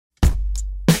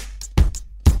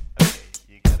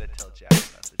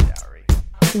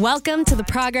Welcome to the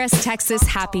Progress Texas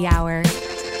Happy Hour.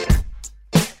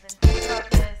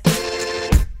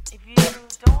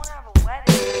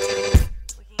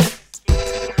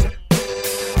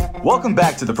 Welcome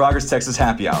back to the Progress Texas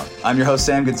Happy Hour. I'm your host,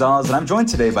 Sam Gonzalez, and I'm joined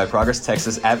today by Progress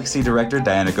Texas Advocacy Director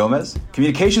Diana Gomez,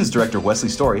 Communications Director Wesley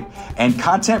Story, and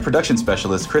Content Production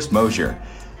Specialist Chris Mosier.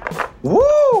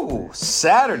 Woo!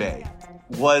 Saturday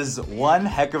was one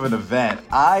heck of an event.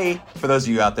 For those of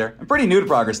you out there, I'm pretty new to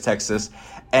Progress Texas,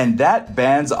 and that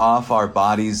Bands Off Our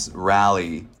Bodies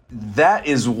rally, that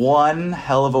is one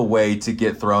hell of a way to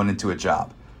get thrown into a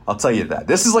job. I'll tell you that.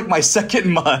 This is like my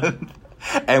second month.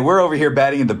 And we're over here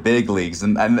batting in the big leagues.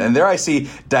 And there I see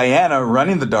Diana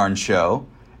running the darn show.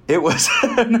 It was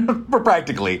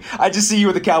practically. I just see you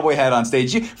with a cowboy hat on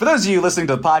stage. For those of you listening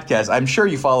to the podcast, I'm sure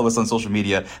you follow us on social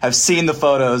media, have seen the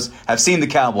photos, have seen the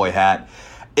cowboy hat.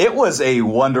 It was a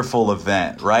wonderful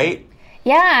event, right?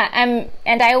 Yeah,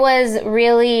 and I was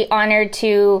really honored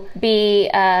to be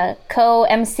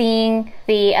co-emceeing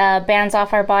the Bands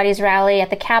Off Our Bodies rally at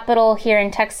the Capitol here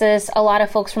in Texas. A lot of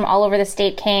folks from all over the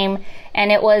state came,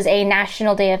 and it was a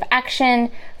national day of action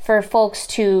for folks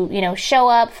to, show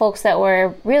up, folks that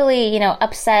were really,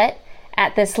 upset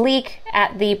at this leak,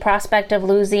 at the prospect of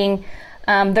losing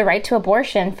the right to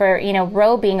abortion for,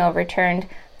 Roe being overturned.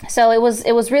 So it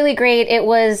was really great. It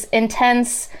was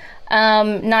intense.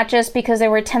 Not just because there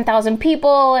were 10,000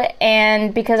 people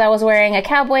and because I was wearing a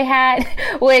cowboy hat,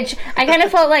 which I kind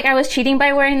of felt like I was cheating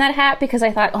by wearing that hat because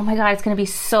I thought, oh my God, it's going to be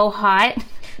so hot.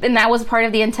 And that was part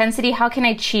of the intensity. How can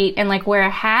I cheat and wear a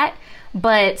hat,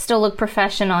 but still look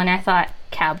professional? And I thought,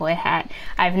 cowboy hat.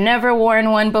 I've never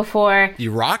worn one before.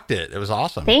 You rocked it. It was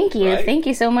awesome. Thank you. Right? Thank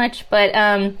you so much. But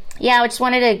I just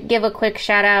wanted to give a quick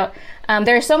shout out.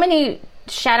 There are so many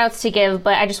shout outs to give,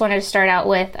 but I just wanted to start out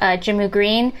with Jimu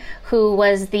Green, who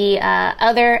was the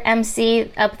other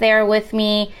MC up there with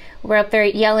me. We're up there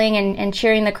yelling and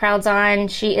cheering the crowds on.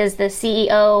 She is the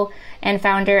CEO and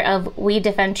founder of We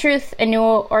Defend Truth, a new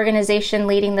organization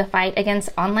leading the fight against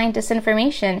online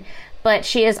disinformation. But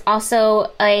she is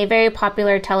also a very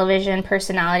popular television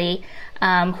personality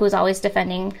who's always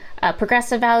defending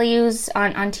progressive values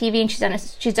on TV, and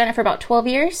she's done it for about 12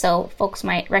 years, so folks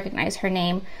might recognize her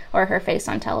name or her face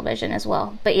on television as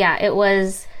well. But yeah, it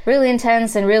was really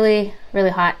intense and really, really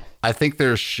hot. I think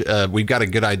we've got a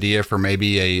good idea for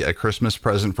maybe a Christmas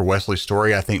present for Wesley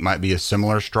Story. I think might be a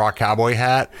similar straw cowboy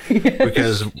hat,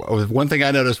 because one thing I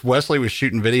noticed, Wesley was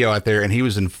shooting video out there and he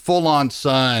was in full on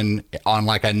sun on a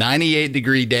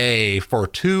 98-degree day for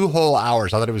 2 whole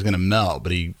hours. I thought it was going to melt,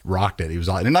 but he rocked it. He was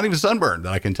not even sunburned,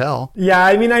 that I can tell. Yeah,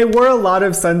 I wore a lot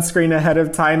of sunscreen ahead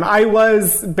of time. I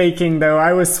was baking though.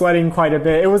 I was sweating quite a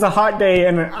bit. It was a hot day,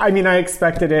 and I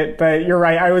expected it, but you're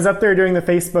right. I was up there doing the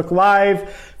Facebook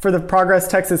Live for the Progress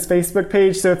Texas Facebook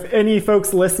page. So if any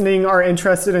folks listening are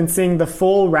interested in seeing the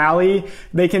full rally,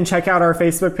 they can check out our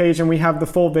Facebook page and we have the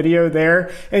full video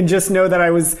there. And just know that I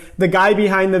was the guy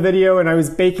behind the video and I was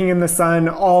baking in the sun,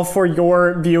 all for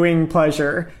your viewing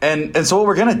pleasure. And so what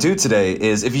we're going to do today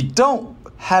is, if you don't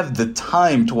have the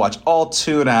time to watch all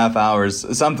 2.5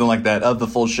 hours, something like that, of the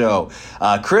full show,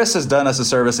 Chris has done us a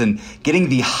service in getting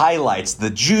the highlights, the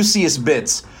juiciest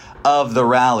bits of the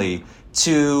rally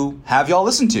to have y'all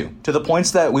listen to the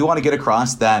points that we want to get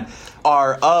across that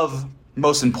are of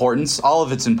most importance. All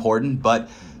of it's important, but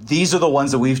these are the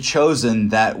ones that we've chosen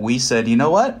that we said, you know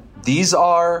what? These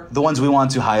are the ones we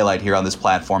want to highlight here on this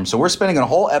platform. So we're spending a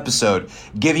whole episode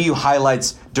giving you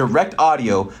highlights, direct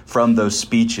audio from those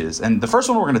speeches. And the first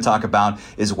one we're going to talk about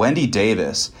is Wendy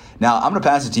Davis. Now, I'm going to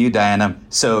pass it to you, Diana.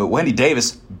 So Wendy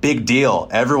Davis, big deal.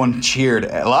 Everyone cheered.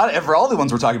 For all the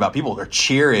ones we're talking about, people are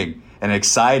cheering and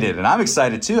excited, and I'm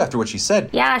excited too after what she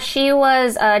said. Yeah, she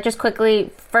was just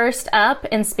quickly first up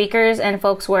in speakers, and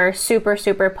folks were super,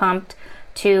 super pumped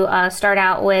to start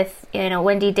out with,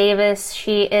 Wendy Davis.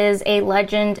 She is a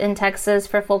legend in Texas.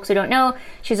 For folks who don't know,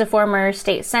 she's a former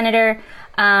state senator.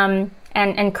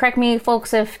 And correct me,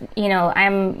 folks, if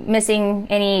I'm missing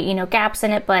any gaps in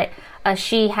it, but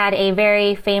she had a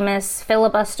very famous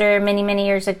filibuster many, many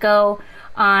years ago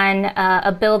on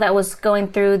a bill that was going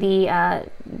through the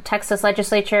Texas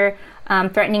legislature,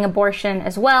 threatening abortion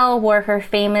as well, wore her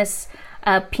famous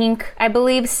pink, I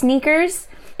believe, sneakers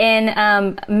in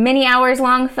many hours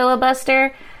long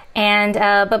filibuster. And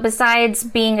but besides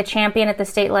being a champion at the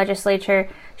state legislature,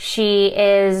 she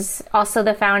is also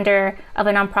the founder of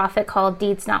a nonprofit called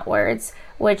Deeds Not Words,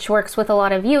 which works with a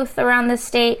lot of youth around the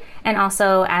state and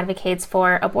also advocates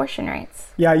for abortion rights.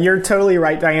 Yeah, you're totally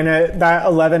right, Diana. That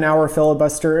 11-hour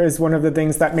filibuster is one of the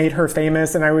things that made her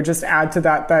famous. And I would just add to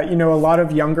that, a lot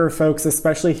of younger folks,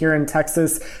 especially here in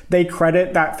Texas, they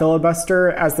credit that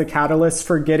filibuster as the catalyst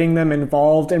for getting them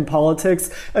involved in politics,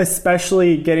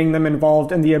 especially getting them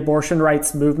involved in the abortion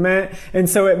rights movement. And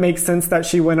so it makes sense that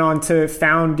she went on to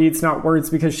found Deeds Not Words,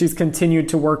 because she's continued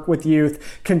to work with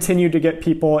youth, continued to get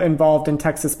people involved in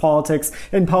Texas politics,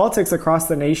 in politics across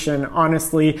the nation.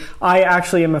 Honestly, I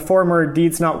actually am a former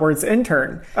Deeds Not Words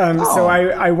intern. So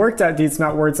I worked at Deeds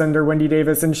Not Words under Wendy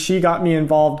Davis, and she got me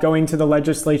involved going to the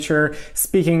legislature,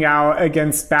 speaking out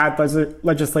against bad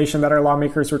legislation that our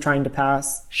lawmakers were trying to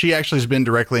pass. She actually has been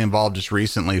directly involved just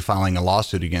recently, filing a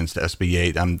lawsuit against SB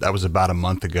 8. That was about a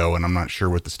month ago, and I'm not sure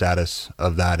what the status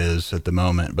of that is at the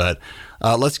moment. But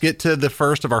let's get to the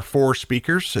first of our 4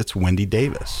 speakers. It's Wendy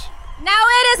Davis. Now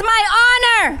it is my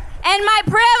honor and my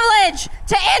privilege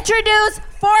to introduce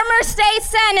former state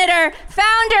senator,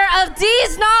 founder of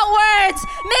Deeds Not Words,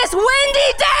 Miss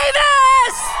Wendy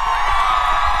Davis!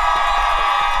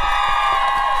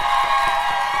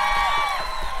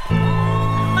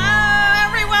 Hello,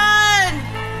 everyone.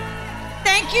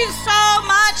 Thank you so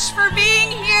much for being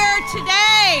here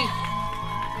today.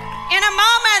 In a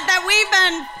moment that we've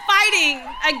been fighting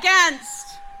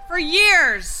against for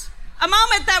years, a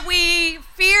moment that we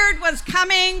feared was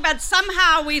coming, but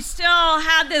somehow we still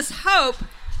had this hope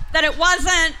that it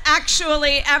wasn't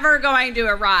actually ever going to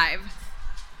arrive.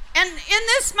 And in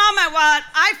this moment, what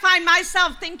I find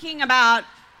myself thinking about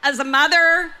as a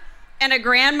mother and a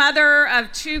grandmother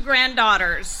of 2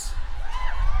 granddaughters,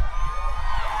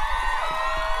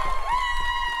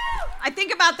 I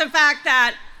think about the fact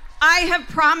that I have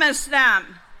promised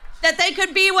them that they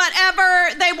could be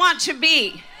whatever they want to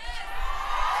be.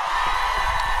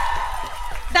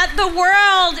 That the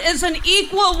world is an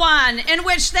equal one in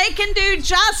which they can do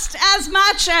just as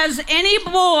much as any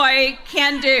boy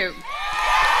can do.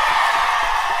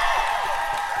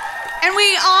 And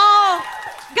we all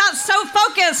got so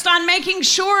focused on making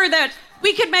sure that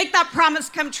we could make that promise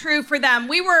come true for them.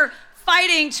 We were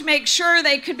fighting to make sure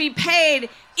they could be paid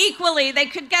equally. They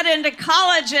could get into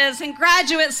colleges and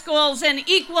graduate schools in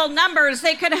equal numbers.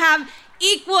 They could have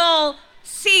equal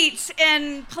seats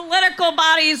in political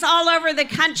bodies all over the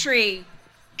country.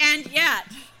 And yet,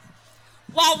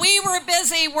 while we were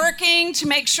busy working to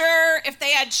make sure if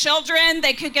they had children,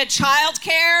 they could get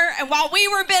childcare, and while we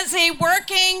were busy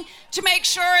working to make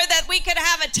sure that we could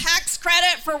have a tax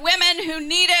credit for women who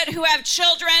need it, who have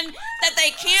children that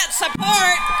they can't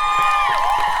support,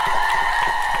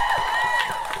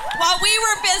 while we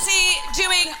were busy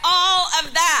doing all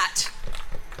of that,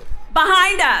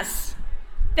 behind us,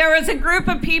 there was a group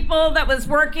of people that was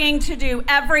working to do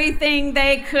everything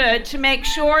they could to make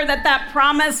sure that that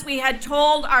promise we had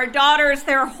told our daughters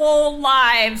their whole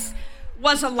lives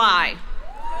was a lie.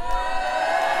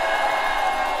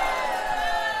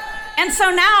 And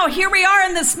so now here we are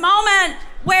in this moment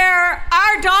where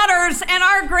our daughters and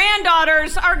our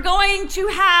granddaughters are going to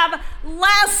have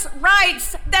less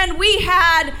rights than we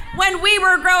had when we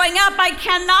were growing up. I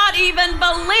cannot even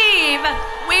believe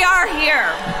we are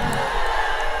here.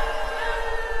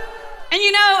 And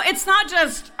it's not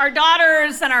just our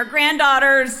daughters and our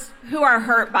granddaughters who are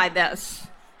hurt by this.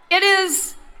 It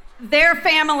is their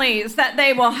families that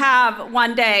they will have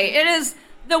one day. It is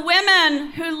the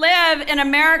women who live in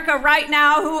America right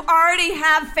now who already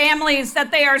have families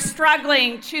that they are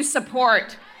struggling to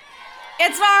support.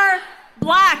 It's our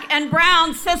Black and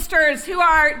brown sisters who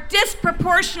are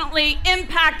disproportionately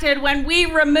impacted when we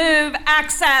remove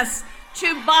access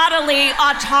to bodily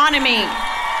autonomy.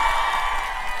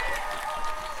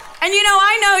 And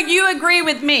I know you agree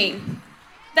with me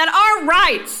that our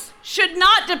rights should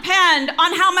not depend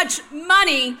on how much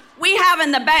money we have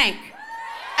in the bank.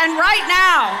 And right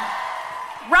now,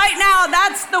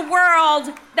 that's the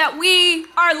world that we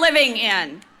are living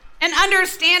in. And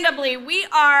understandably, we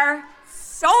are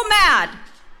so mad.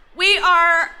 We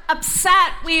are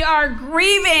upset. We are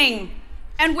grieving.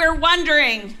 And we're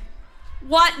wondering,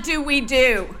 what do we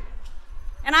do?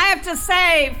 And I have to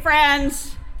say,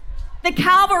 friends, the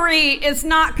cavalry is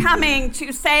not coming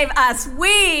to save us.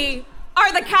 We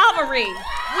are the cavalry.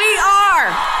 We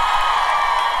are.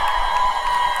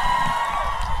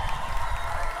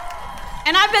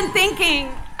 And I've been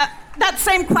thinking that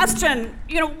same question,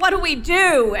 what do we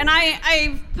do? And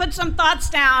I put some thoughts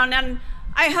down, and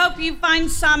I hope you find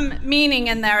some meaning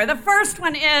in there. The first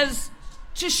one is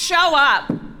to show up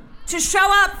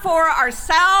for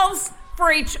ourselves,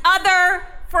 for each other,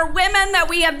 for women that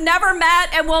we have never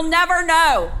met and will never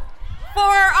know, for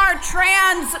our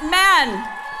trans men,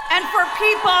 and for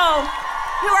people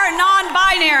who are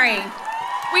non-binary.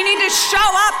 We need to show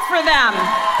up for them.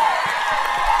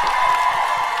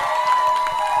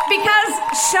 Because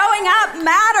showing up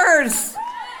matters.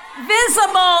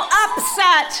 Visible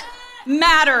upset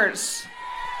matters.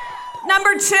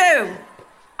 Number 2,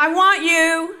 I want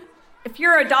you, if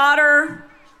you're a daughter,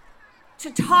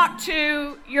 to talk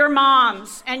to your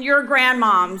moms and your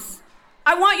grandmoms.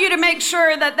 I want you to make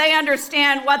sure that they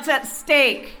understand what's at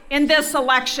stake in this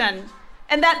election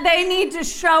and that they need to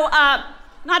show up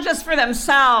not just for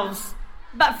themselves,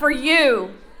 but for you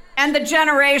and the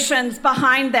generations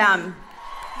behind them.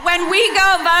 When we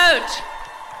go vote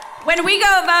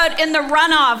in the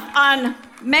runoff on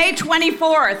May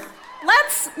 24th,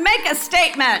 let's make a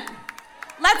statement.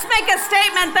 Let's make a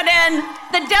statement that in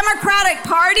the Democratic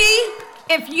Party,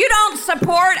 if you don't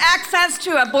support access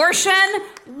to abortion,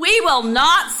 we will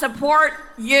not support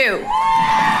you.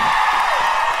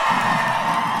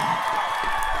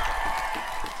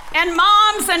 And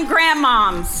moms and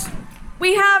grandmoms,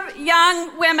 we have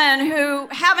young women who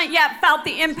haven't yet felt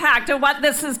the impact of what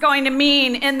this is going to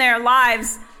mean in their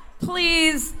lives.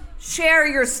 Please share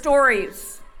your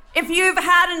stories. If you've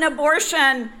had an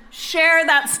abortion, share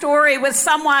that story with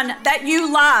someone that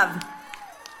you love.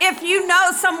 If you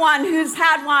know someone who's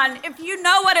had one, if you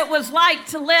know what it was like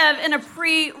to live in a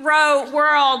pre-Roe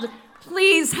world,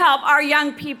 please help our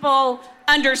young people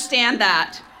understand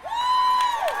that.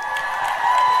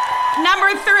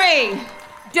 Number 3,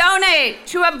 donate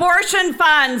to abortion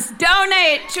funds.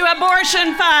 Donate to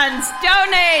abortion funds.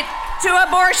 Donate to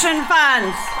abortion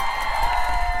funds.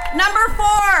 Number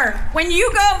 4, when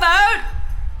you go vote,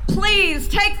 please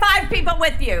take 5 people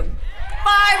with you.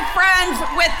 5 friends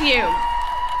with you.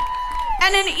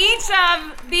 And in each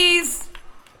of these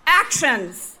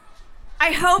actions,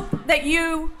 I hope that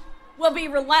you will be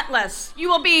relentless. You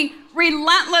will be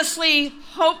relentlessly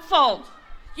hopeful.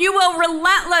 You will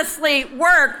relentlessly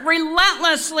work,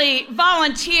 relentlessly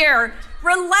volunteer,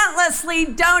 relentlessly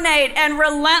donate, and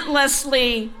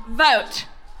relentlessly vote.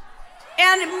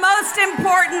 And most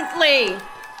importantly,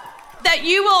 that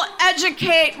you will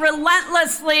educate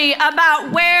relentlessly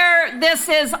about where this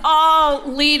is all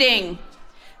leading.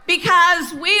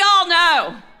 Because we all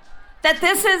know that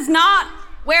this is not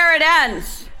where it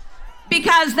ends,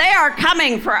 because they are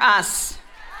coming for us.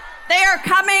 They are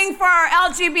coming for our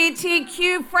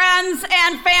LGBTQ friends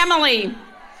and family.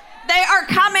 They are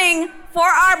coming for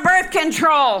our birth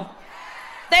control.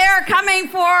 They are coming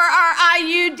for our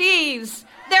IUDs.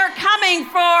 They're coming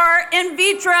for in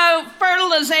vitro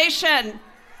fertilization.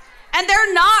 And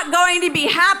they're not going to be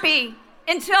happy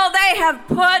until they have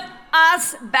put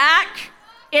us back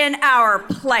in our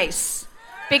place.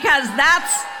 Because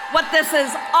that's what this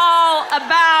is all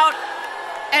about,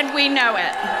 and we know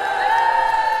it.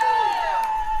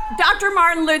 Dr.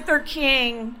 Martin Luther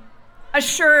King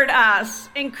assured us,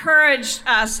 encouraged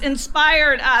us,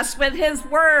 inspired us with his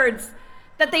words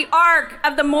that the arc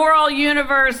of the moral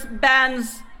universe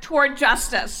bends toward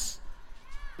justice.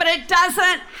 But it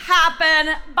doesn't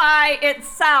happen by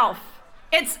itself.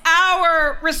 It's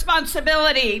our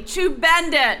responsibility to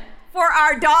bend it for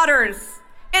our daughters.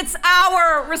 It's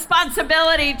our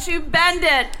responsibility to bend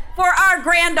it for our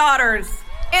granddaughters.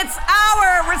 It's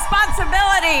our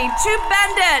responsibility to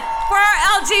bend it for our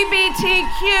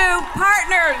LGBTQ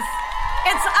partners.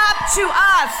 It's up to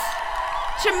us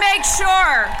to make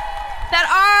sure that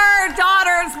our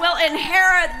daughters will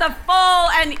inherit the full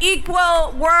and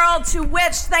equal world to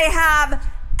which they have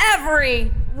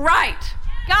every right.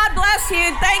 God bless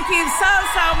you. Thank you so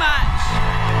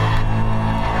much.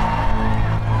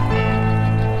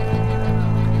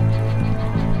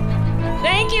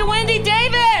 Thank you, Wendy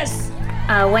Davis.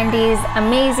 Wendy's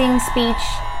amazing speech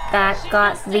that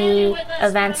got the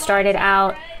event started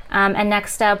out. And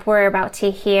next up, we're about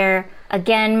to hear,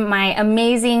 again, my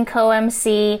amazing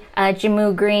co-MC,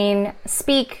 Jimu Green,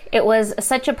 speak. It was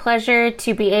such a pleasure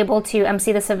to be able to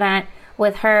MC this event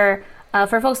with her.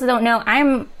 For folks that don't know,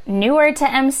 I'm newer to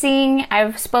MCing.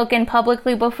 I've spoken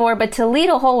publicly before, but to lead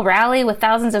a whole rally with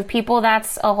thousands of people,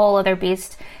 that's a whole other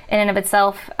beast in and of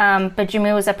itself. But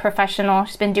Jimu is a professional.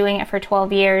 She's been doing it for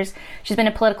 12 years. She's been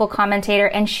a political commentator,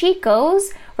 and she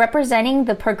goes representing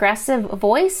the progressive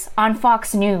voice on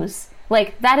Fox News.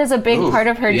 Like, that is a big part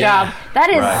of her job. That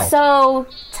is so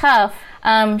tough.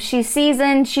 She's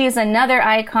seasoned. She's another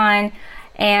icon,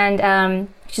 and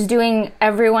she's doing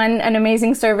everyone an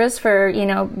amazing service for, you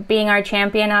know, being our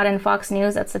champion out in Fox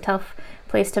News. That's a tough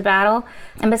place to battle.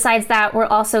 And besides that, we're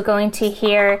also going to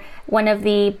hear one of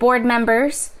the board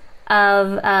members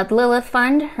of the Lilith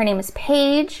Fund. Her name is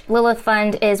Paige. Lilith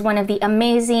Fund is one of the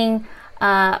amazing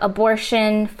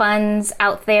abortion funds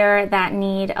out there that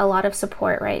need a lot of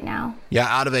support right now. Yeah,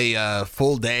 out of a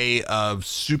full day of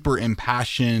super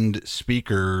impassioned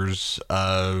speakers,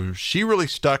 she really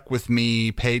stuck with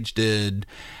me. Paige did,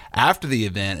 after the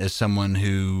event, as someone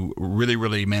who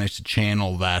really managed to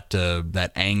channel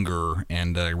that anger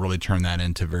and really turn that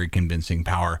into very convincing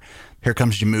power. Here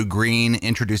comes Jamu Green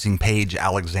introducing Paige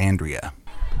Alexandria.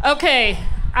 Okay,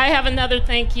 I have another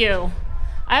thank you.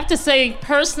 I have to say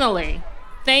personally,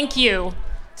 thank you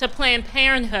to Planned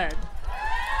Parenthood.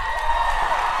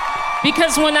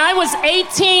 Because when I was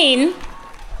 18,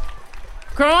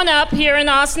 growing up here in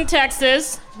Austin,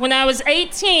 Texas, when I was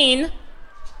 18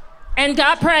 and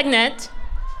got pregnant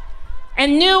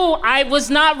and knew I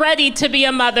was not ready to be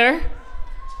a mother,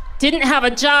 didn't have a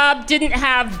job, didn't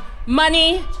have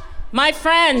money, my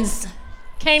friends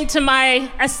came to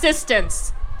my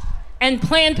assistance, and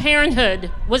Planned Parenthood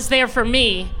was there for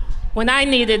me when I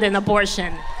needed an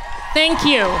abortion. Thank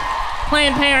you,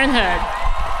 Planned Parenthood.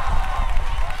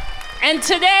 And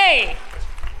today,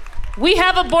 we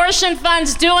have abortion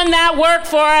funds doing that work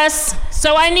for us,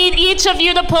 so I need each of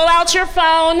you to pull out your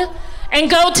phone and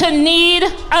go to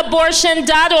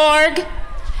needabortion.org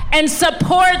and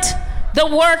support the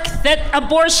work that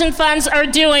abortion funds are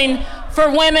doing for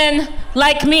women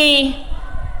like me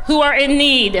who are in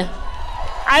need.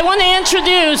 I want to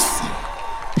introduce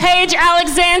Paige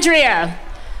Alexandria.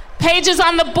 Paige is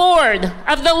on the board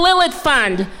of the Lilith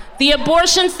Fund, the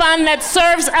abortion fund that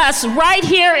serves us right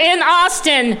here in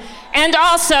Austin, and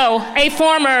also a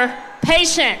former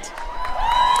patient.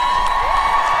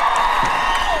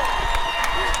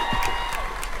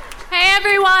 Hey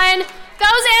everyone,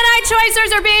 those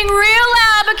anti-choicers are being real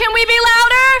loud, but can we be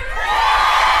louder?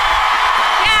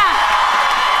 Yeah.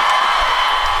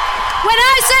 When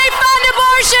I say fund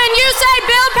abortion, you say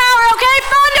build power, okay?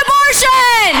 Fund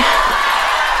abortion!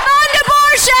 Fund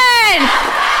abortion!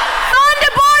 Fund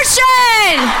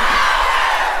abortion!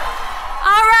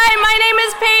 All right, my name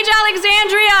is Paige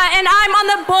Alexandria, and I'm on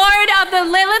the board of the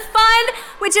Lilith Fund,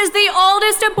 which is the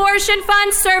oldest abortion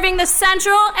fund serving the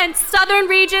central and southern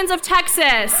regions of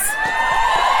Texas.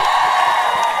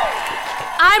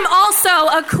 I'm also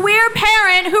a queer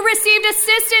parent who received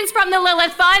assistance from the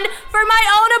Lilith Fund for my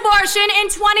own abortion in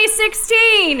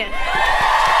 2016.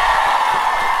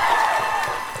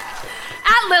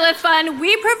 At Lilith Fund,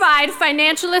 we provide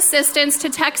financial assistance to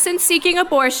Texans seeking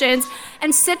abortions,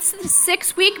 and since the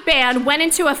 6-week ban went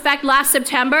into effect last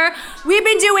September, we've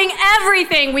been doing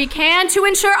everything we can to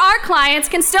ensure our clients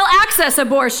can still access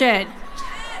abortion.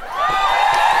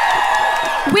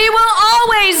 We will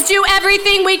always do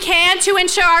everything we can to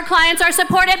ensure our clients are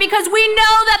supported because we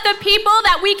know that the people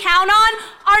that we count on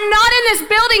are not in this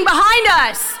building behind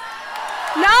us.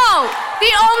 No,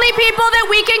 the only people that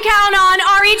we can count on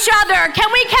are each other. Can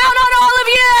we count on all of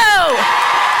you?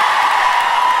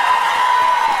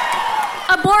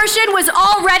 Abortion was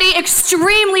already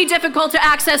extremely difficult to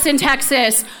access in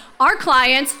Texas. Our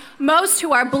clients, most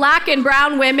who are Black and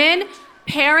brown women,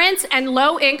 parents, and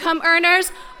low-income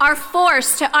earners, are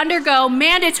forced to undergo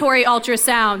mandatory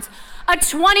ultrasounds, a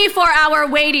 24-hour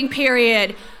waiting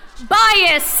period,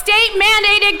 bias,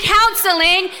 state-mandated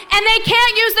counseling, and they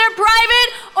can't use their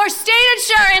private or state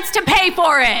insurance to pay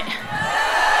for it.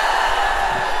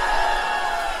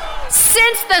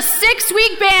 Since the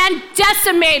 6-week ban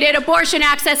decimated abortion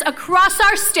access across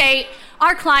our state,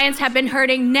 our clients have been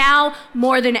hurting now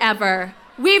more than ever.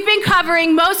 We've been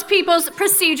covering most people's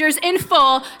procedures in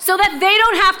full so that they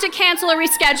don't have to cancel or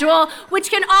reschedule,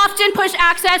 which can often push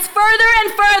access further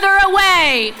and further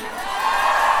away.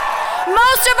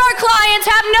 Most of our clients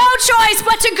have no choice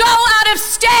but to go out of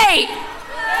state.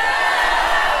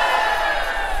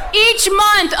 Each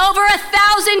month, over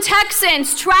 1,000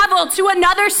 Texans travel to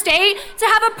another state to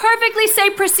have a perfectly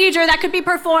safe procedure that could be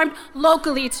performed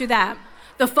locally to them.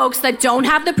 The folks that don't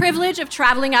have the privilege of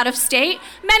traveling out of state,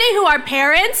 many who are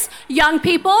parents, young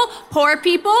people, poor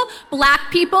people, Black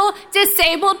people,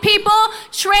 disabled people,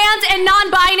 trans and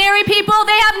non-binary people,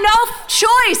 they have no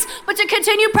choice but to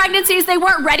continue pregnancies they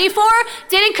weren't ready for,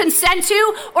 didn't consent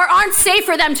to, or aren't safe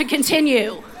for them to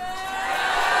continue.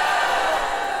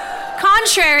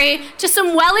 Contrary to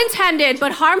some well-intended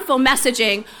but harmful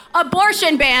messaging,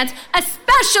 abortion bans,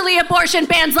 especially abortion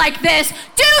bans like this,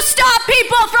 do stop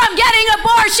people from getting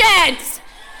abortions.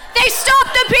 They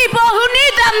stop the people who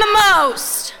need them the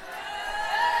most.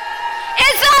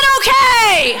 Is that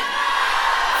okay?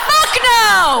 Fuck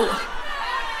no.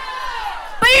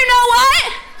 But you know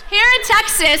what? Here in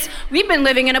Texas, we've been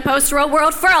living in a post-Roe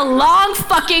world for a long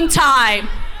fucking time.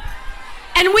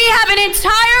 And we have an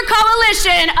entire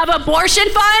coalition of abortion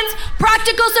funds,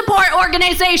 practical support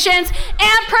organizations,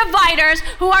 and providers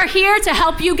who are here to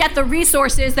help you get the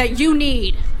resources that you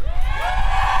need.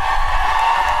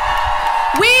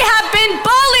 We have been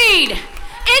bullied,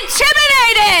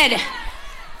 intimidated,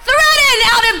 threatened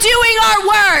out of doing our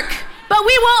work, but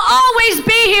we will always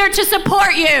be here to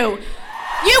support you.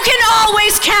 You can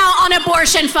always count on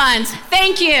abortion funds.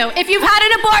 Thank you. If you've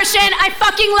had an abortion, I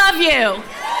fucking love you.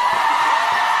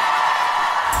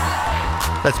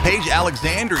 That's Paige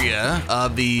Alexandria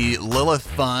of the Lilith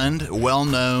Fund,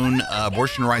 well-known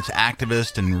abortion rights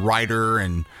activist and writer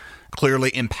and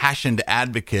clearly impassioned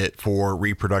advocate for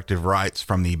reproductive rights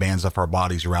from the Bands Off Our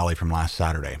Bodies rally from last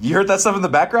Saturday. You heard that stuff in the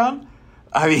background?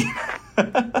 I mean,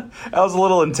 that was a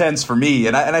little intense for me.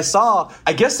 And I saw,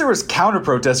 I guess there was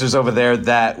counter-protesters over there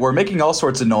that were making all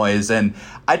sorts of noise. And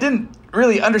I didn't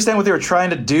really understand what they were trying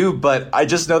to do, but I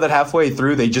just know that halfway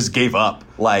through, they just gave up.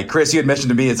 Like, Chris, you had mentioned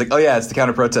to me, it's like, oh yeah, it's the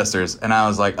counter-protesters. And I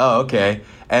was like, oh, okay.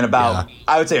 And about,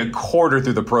 I would say a quarter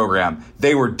through the program,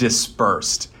 they were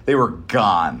dispersed. They were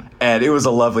gone. And it was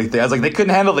a lovely thing. I was like, they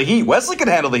couldn't handle the heat. Wesley could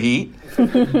handle the heat,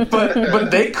 but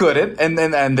they couldn't. And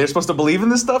they're supposed to believe in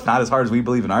this stuff? Not as hard as we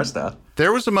believe in our stuff.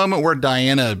 There was a moment where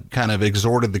Diana kind of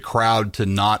exhorted the crowd to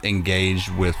not engage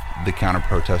with the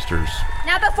counter-protesters.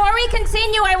 Now, before we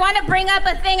continue, I want to bring up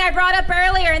a thing I brought up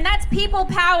earlier, and that's people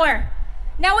power.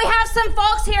 Now, we have some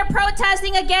folks here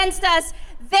protesting against us.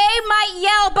 They might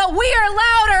yell, but we are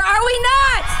louder, are we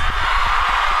not?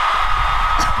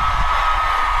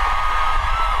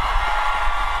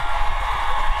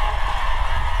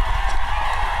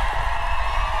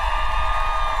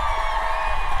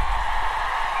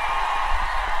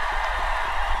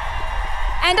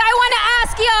 And I want to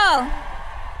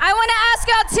ask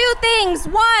y'all two things.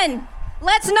 One,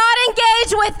 let's not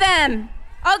engage with them.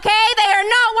 Okay? They are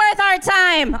not worth our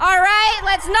time. All right?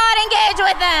 Let's not engage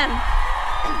with them.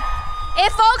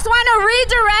 If folks want to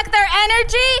redirect their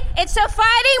energy, it's to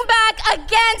fighting back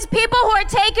against people who are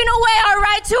taking away our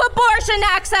right to abortion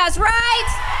access, right?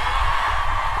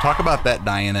 Talk about that,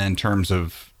 Diana, in terms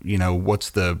of, you know,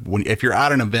 if you're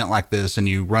at an event like this and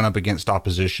you run up against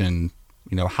opposition,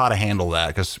 you know, how to handle that,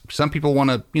 because some people want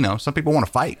to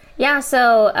fight. Yeah,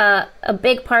 so a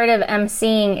big part of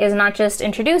emceeing is not just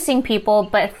introducing people,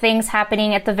 but things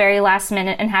happening at the very last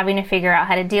minute and having to figure out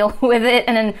how to deal with it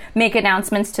and then make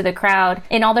announcements to the crowd.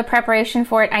 In all the preparation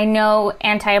for it, I know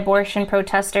anti-abortion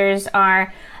protesters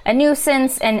are a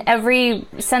nuisance in every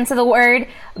sense of the word,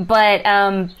 but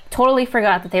totally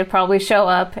forgot that they would probably show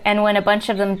up. And when a bunch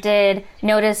of them did,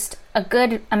 noticed a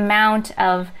good amount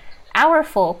of our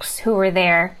folks who were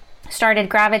there started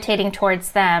gravitating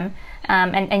towards them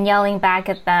and yelling back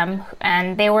at them.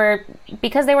 And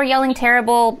because they were yelling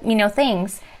terrible,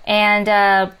 things. And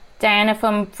Diana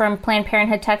from Planned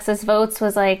Parenthood Texas Votes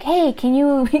was like, hey, can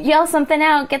you yell something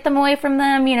out, get them away from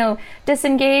them,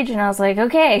 disengage? And I was like,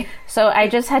 okay. So I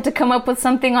just had to come up with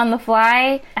something on the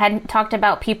fly. I hadn't talked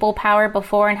about people power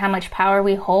before and how much power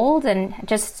we hold, and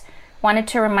just wanted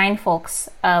to remind folks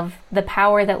of the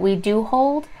power that we do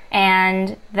hold,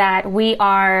 and that we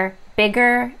are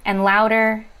bigger and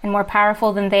louder and more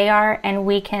powerful than they are, and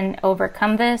we can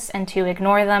overcome this, and to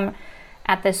ignore them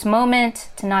at this moment,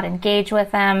 to not engage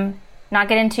with them, not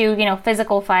get into,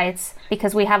 physical fights,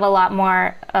 because we have a lot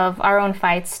more of our own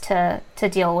fights to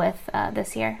deal with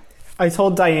this year. I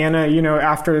told Diana,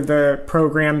 after the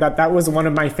program that was one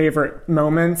of my favorite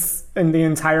moments in the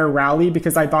entire rally,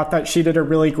 because I thought that she did a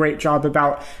really great job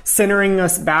about centering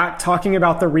us back, talking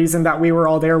about the reason that we were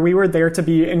all there. We were there to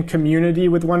be in community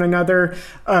with one another.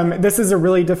 This is a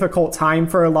really difficult time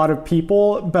for a lot of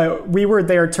people, but we were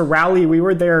there to rally. We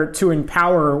were there to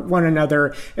empower one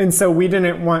another. And so we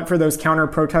didn't want for those counter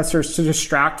protesters to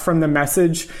distract from the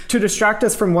message, to distract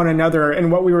us from one another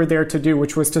and what we were there to do,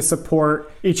 which was to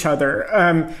support each other.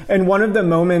 And one of the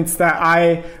moments that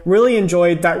I really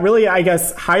enjoyed, that really, I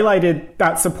guess, highlighted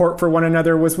that support for one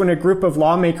another, was when a group of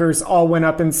lawmakers all went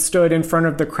up and stood in front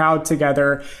of the crowd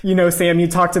together. Sam, you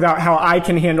talked about how I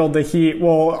can handle the heat.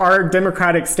 Well, our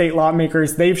Democratic state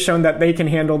lawmakers, they've shown that they can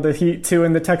handle the heat too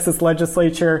in the Texas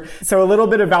legislature. So a little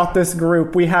bit about this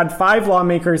group. We had 5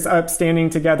 lawmakers up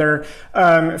standing together.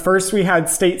 First, we had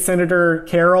State Senator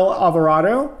Carol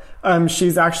Alvarado.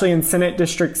 She's actually in Senate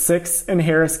District 6 in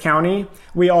Harris County.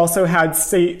 We also had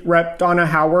State Rep Donna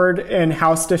Howard in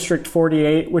House District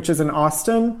 48, which is in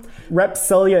Austin. Rep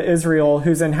Celia Israel,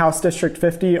 who's in House District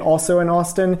 50, also in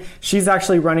Austin. She's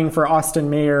actually running for Austin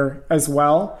mayor as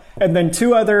well. And then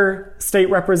 2 other state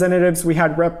representatives. We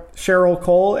had Rep Cheryl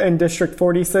Cole in District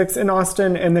 46 in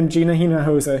Austin, and then Gina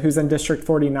Hinojosa, who's in District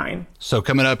 49. So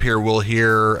coming up here, we'll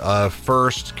hear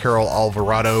first Carol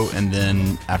Alvarado, and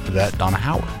then after that, Donna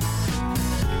Howard.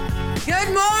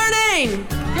 Good morning.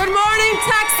 Good morning,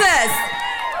 Texas.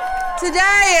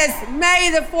 Today is May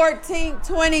the 14th,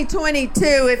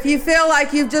 2022. If you feel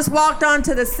like you've just walked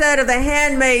onto the set of The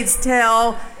Handmaid's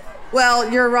Tale,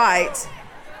 well, you're right.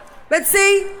 But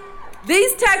see,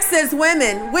 these Texas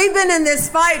women, we've been in this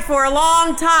fight for a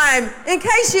long time. In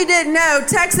case you didn't know,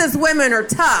 Texas women are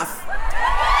tough.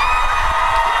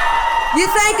 You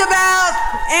think about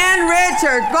Ann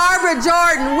Richards, Barbara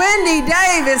Jordan, Wendy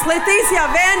Davis,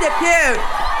 Leticia Van de Putte,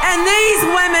 and these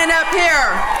women up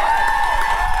here.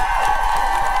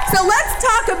 So let's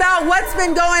talk about what's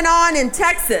been going on in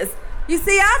Texas. You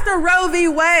see, after Roe v.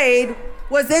 Wade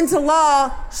was into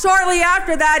law, shortly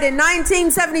after that in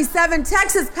 1977,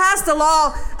 Texas passed a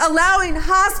law allowing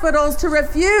hospitals to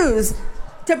refuse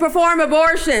to perform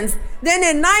abortions. Then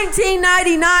in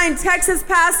 1999, Texas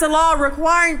passed a law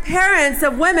requiring parents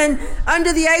of women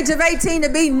under the age of 18 to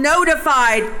be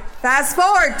notified. Fast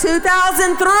forward,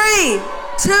 2003,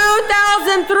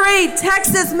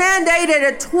 Texas mandated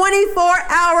a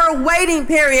 24-hour waiting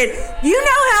period. You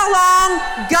know how long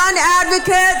gun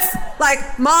advocates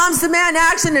like Moms Demand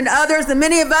Action and others, and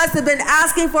many of us have been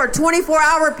asking for a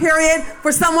 24-hour period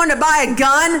for someone to buy a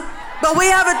gun? But we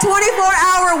have a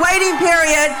 24-hour waiting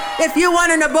period if you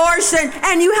want an abortion,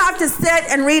 and you have to sit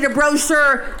and read a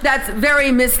brochure that's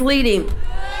very misleading.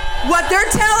 What they're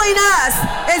telling us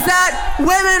is that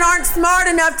women aren't smart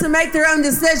enough to make their own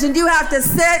decision. You have to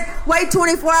sit, wait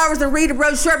 24 hours and read a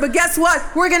brochure. But guess what?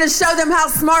 We're going to show them how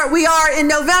smart we are in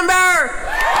November.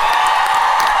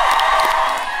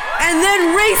 And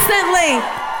then recently,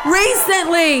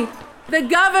 the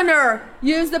governor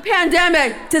used the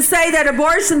pandemic to say that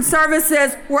abortion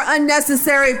services were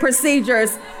unnecessary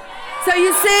procedures. So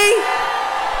you see,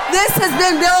 this has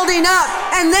been building up.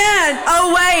 And then, oh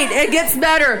wait, it gets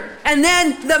better. And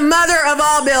then the mother of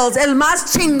all bills, el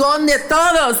más chingón de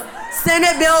todos,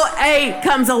 Senate Bill 8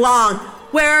 comes along,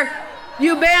 where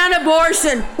you ban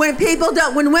abortion when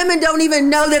women don't even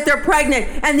know that they're pregnant.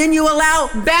 And then you allow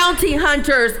bounty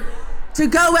hunters to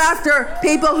go after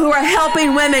people who are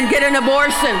helping women get an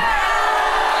abortion.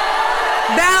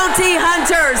 Bounty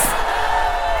hunters.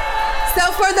 So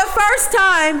for the first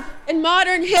time in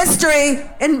modern history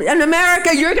in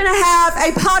America, you're going to have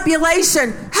a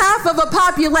population, half of a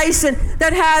population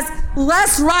that has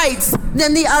less rights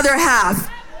than the other half.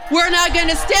 We're not going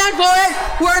to stand for it.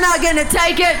 We're not going to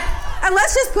take it. And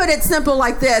let's just put it simple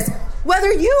like this.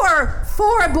 Whether you are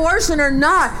for abortion or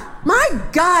not, my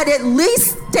God, at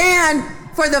least stand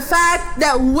for the fact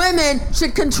that women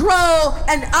should control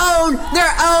and own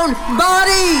their own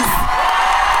bodies.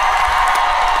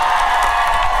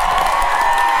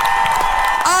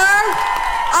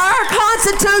 Our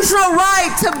constitutional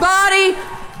right to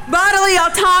bodily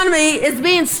autonomy is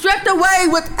being stripped away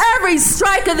with every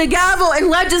strike of the gavel in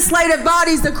legislative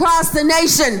bodies across the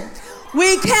nation.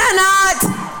 We cannot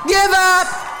give up.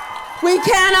 We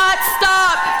cannot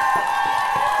stop.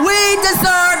 We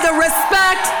deserve the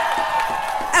respect,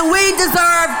 and we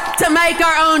deserve to make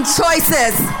our own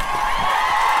choices.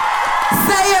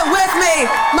 Say it with me.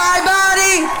 My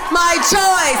body, my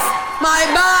choice. My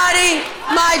body,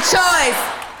 my choice.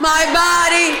 My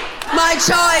body, my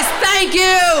choice. Thank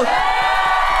you.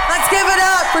 Let's give it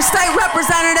up for State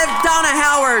Representative Donna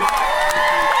Howard.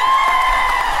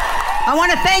 I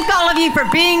want to thank all of you for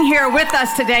being here with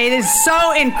us today. It is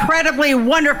so incredibly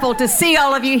wonderful to see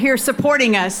all of you here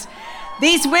supporting us.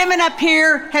 These women up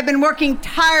here have been working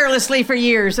tirelessly for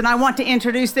years, and I want to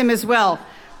introduce them as well.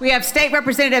 We have State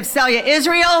Representative Celia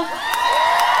Israel,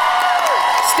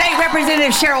 State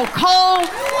Representative Cheryl Cole,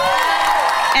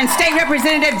 and State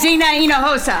Representative Gina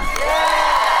Hinojosa.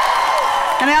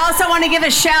 And I also want to give a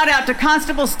shout out to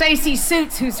Constable Stacy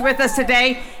Suits, who's with us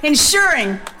today,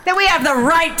 ensuring that we have the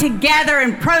right to gather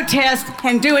and protest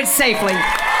and do it safely.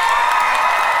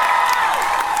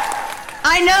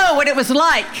 I know what it was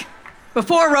like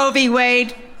before Roe v.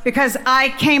 Wade because I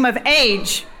came of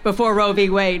age before Roe v.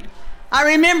 Wade. I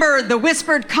remember the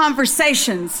whispered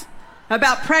conversations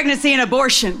about pregnancy and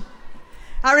abortion.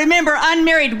 I remember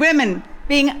unmarried women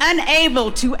being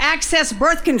unable to access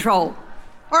birth control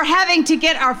or having to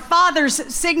get our father's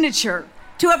signature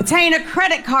to obtain a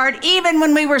credit card even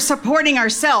when we were supporting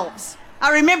ourselves.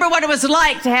 I remember what it was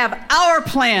like to have our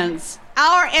plans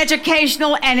our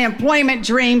educational and employment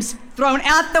dreams thrown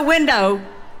out the window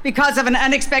because of an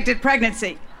unexpected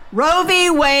pregnancy. Roe v.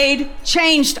 Wade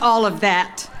changed all of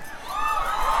that.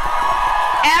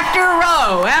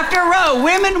 After Roe,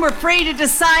 women were free to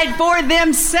decide for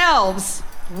themselves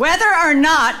whether or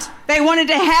not they wanted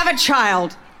to have a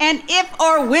child and if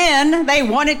or when they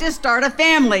wanted to start a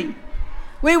family.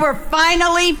 We were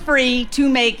finally free to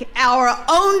make our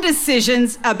own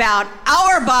decisions about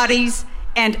our bodies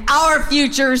and our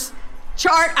futures,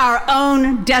 chart our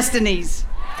own destinies.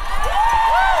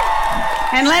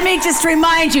 And let me just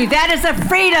remind you, that is a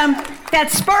freedom that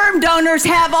sperm donors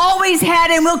have always had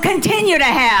and will continue to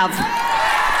have.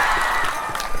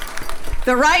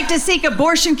 The right to seek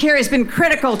abortion care has been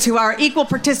critical to our equal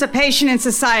participation in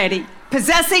society.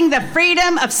 Possessing the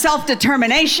freedom of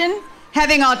self-determination,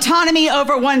 having autonomy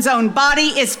over one's own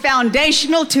body is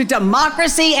foundational to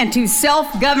democracy and to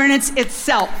self-governance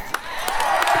itself.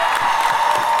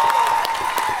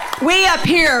 We up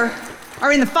here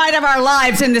are in the fight of our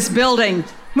lives in this building.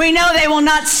 We know they will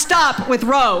not stop with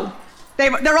Roe.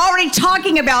 They're already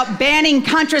talking about banning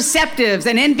contraceptives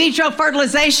and in vitro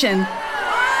fertilization.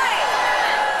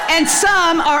 And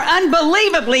some are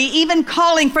unbelievably even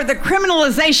calling for the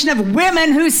criminalization of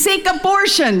women who seek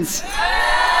abortions.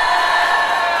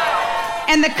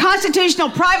 And the constitutional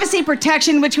privacy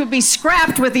protection, which would be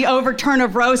scrapped with the overturn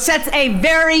of Roe, sets a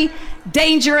very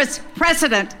dangerous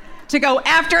precedent to go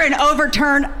after and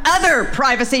overturn other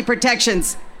privacy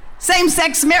protections.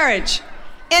 Same-sex marriage,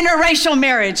 interracial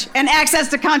marriage, and access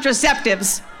to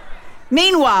contraceptives.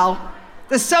 Meanwhile,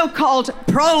 the so-called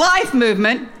pro-life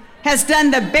movement has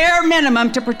done the bare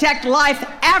minimum to protect life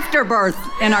after birth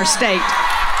in our state.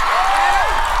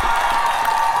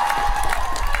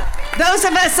 Those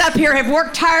of us up here have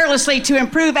worked tirelessly to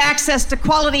improve access to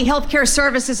quality healthcare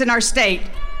services in our state.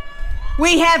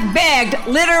 We have begged,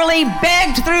 literally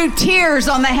begged through tears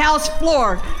on the House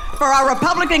floor for our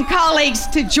Republican colleagues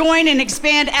to join and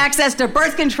expand access to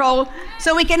birth control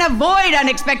so we can avoid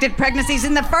unexpected pregnancies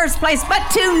in the first place, but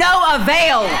to no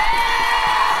avail.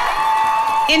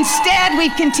 Instead,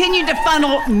 we've continued to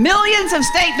funnel millions of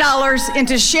state dollars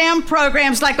into sham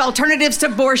programs like Alternatives to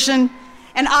Abortion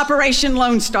and Operation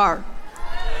Lone Star.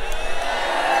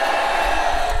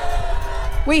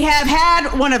 We have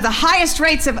had one of the highest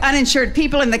rates of uninsured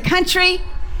people in the country,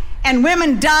 and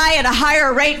women die at a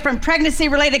higher rate from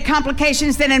pregnancy-related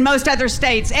complications than in most other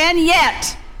states. And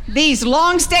yet, these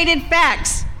long-stated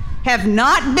facts have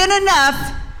not been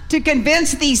enough to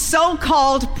convince these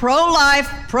so-called pro-life,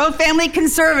 pro-family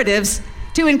conservatives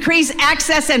to increase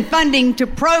access and funding to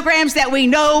programs that we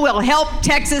know will help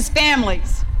Texas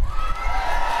families.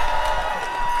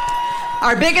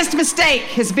 Our biggest mistake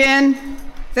has been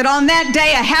that on that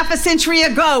day, a half a century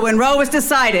ago, when Roe was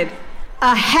decided,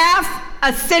 a half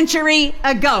a century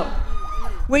ago,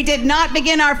 we did not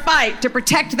begin our fight to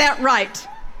protect that right.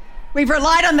 We've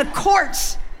relied on the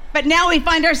courts, but now we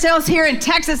find ourselves here in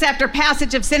Texas after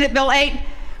passage of Senate Bill 8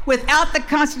 without the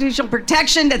constitutional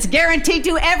protection that's guaranteed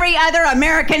to every other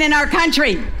American in our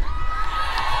country.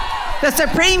 The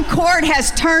Supreme Court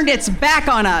has turned its back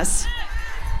on us.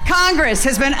 Congress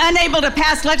has been unable to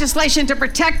pass legislation to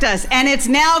protect us, and it's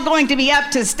now going to be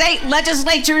up to state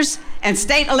legislatures and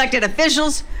state elected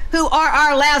officials who are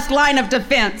our last line of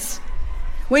defense.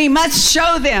 We must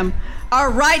show them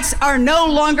our rights are no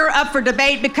longer up for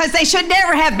debate because they should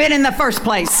never have been in the first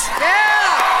place.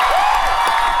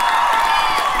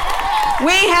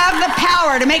 We have the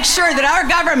power to make sure that our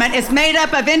government is made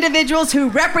up of individuals who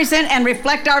represent and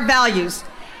reflect our values.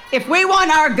 If we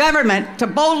want our government to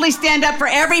boldly stand up for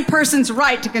every person's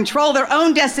right to control their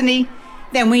own destiny,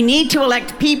 then we need to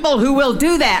elect people who will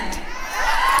do that.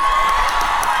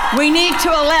 We need to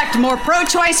elect more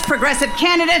pro-choice, progressive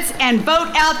candidates and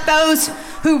vote out those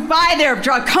who, by their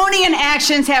draconian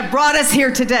actions, have brought us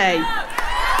here today.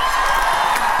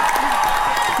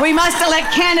 We must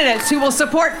elect candidates who will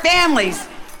support families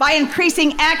by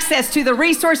increasing access to the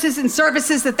resources and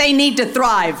services that they need to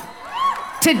thrive.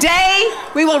 Today,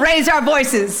 we will raise our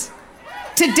voices.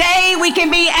 Today, we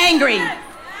can be angry.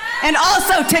 And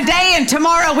also today and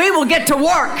tomorrow, we will get to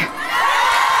work.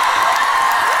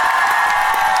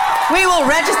 We will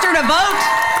register to vote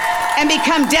and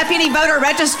become deputy voter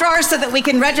registrars so that we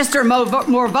can register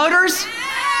more voters.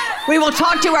 We will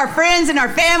talk to our friends and our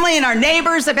family and our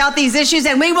neighbors about these issues,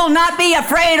 and we will not be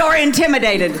afraid or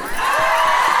intimidated.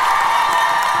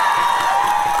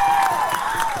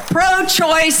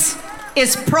 Pro-choice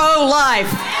is pro-life.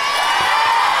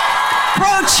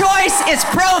 Pro-choice is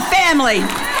pro-family.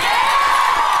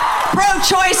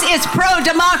 Pro-choice is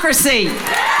pro-democracy.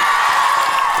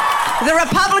 The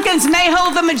Republicans may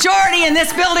hold the majority in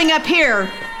this building up here,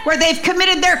 where they've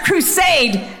committed their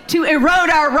crusade to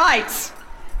erode our rights.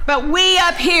 But we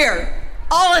up here,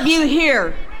 all of you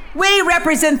here, we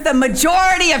represent the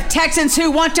majority of Texans who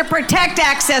want to protect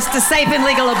access to safe and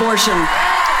legal abortion.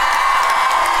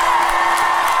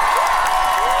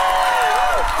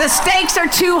 The stakes are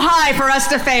too high for us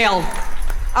to fail.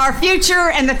 Our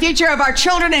future and the future of our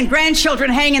children and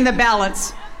grandchildren hang in the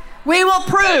balance. We will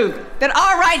prove that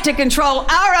our right to control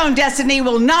our own destiny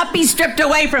will not be stripped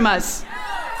away from us.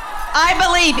 I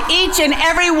believe each and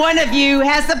every one of you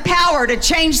has the power to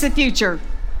change the future.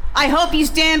 I hope you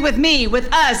stand with me,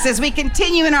 with us, as we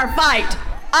continue in our fight.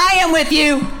 I am with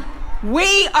you.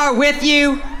 We are with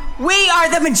you. We are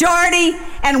the majority,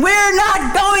 and we're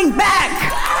not going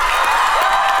back.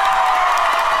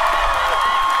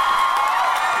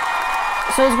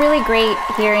 So it was really great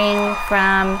hearing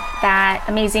from that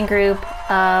amazing group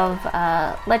of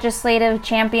legislative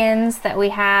champions that we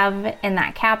have in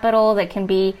that Capitol that can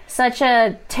be such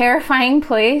a terrifying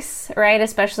place, right?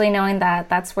 Especially knowing that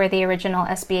that's where the original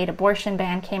SB 8 abortion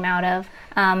ban came out of.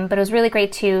 But it was really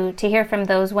great to hear from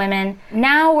those women.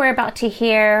 Now we're about to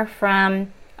hear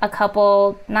from a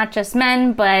couple, not just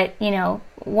men, but, you know,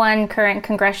 one current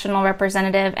congressional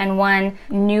representative and one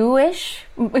newish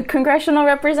congressional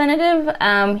representative.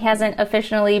 He hasn't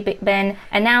officially been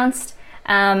announced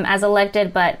as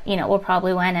elected, but, you know, will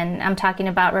probably win. And I'm talking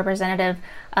about Representative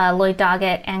Lloyd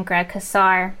Doggett and Greg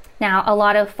Casar. Now, a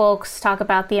lot of folks talk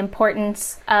about the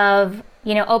importance of,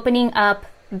 you know, opening up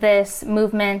this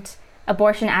movement,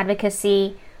 abortion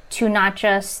advocacy, to not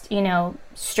just, you know,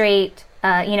 straight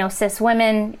cis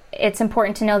women. It's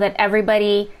important to know that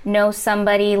everybody knows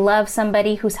somebody, loves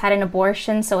somebody who's had an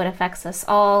abortion, so it affects us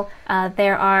all.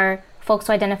 There are folks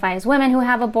who identify as women who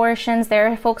have abortions. There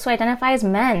are folks who identify as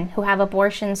men who have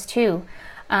abortions too.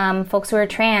 Folks who are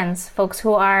trans, folks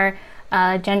who are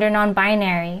gender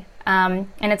non-binary. And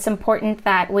it's important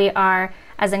that we are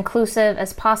as inclusive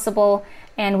as possible.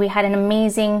 And we had an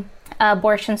amazing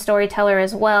abortion storyteller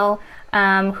as well,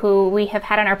 who we have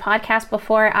had on our podcast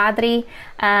before, Adri,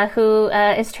 who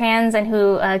is trans and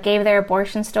who gave their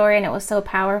abortion story, and it was so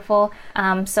powerful.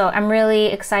 So I'm really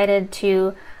excited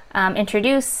to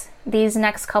introduce these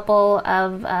next couple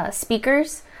of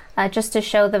speakers, just to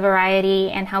show the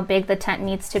variety and how big the tent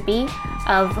needs to be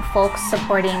of folks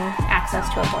supporting access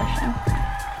to abortion.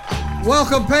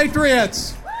 Welcome,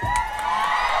 Patriots!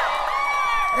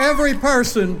 Every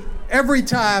person, every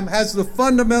time, has the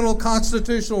fundamental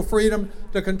constitutional freedom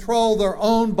to control their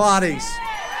own bodies.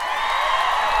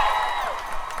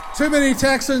 Too many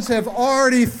Texans have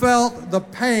already felt the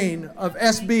pain of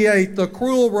SB 8, the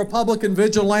cruel Republican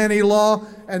vigilante law,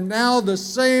 and now the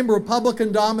same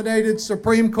Republican-dominated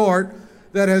Supreme Court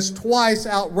that has twice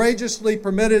outrageously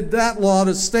permitted that law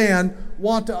to stand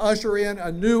want to usher in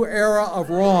a new era of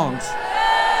wrongs.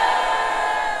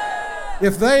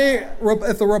 If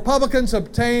the Republicans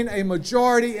obtain a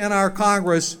majority in our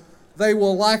Congress, they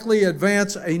will likely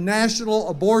advance a national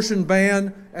abortion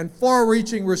ban and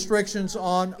far-reaching restrictions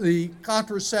on the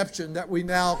contraception that we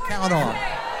now count on.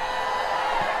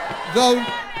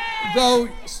 Though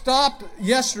stopped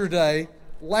yesterday,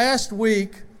 last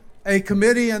week, a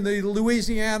committee in the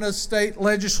Louisiana State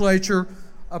Legislature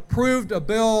approved a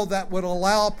bill that would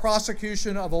allow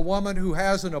prosecution of a woman who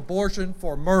has an abortion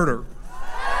for murder.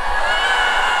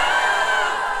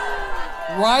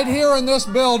 Right here in this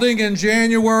building in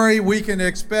January, we can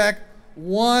expect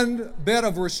one bit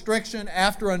of restriction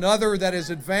after another that is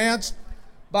advanced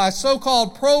by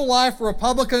so-called pro-life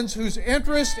Republicans whose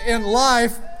interest in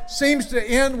life seems to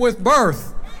end with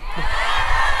birth.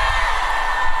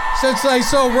 Since they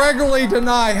so regularly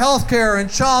deny health care and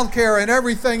child care and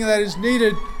everything that is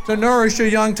needed to nourish a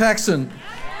young Texan.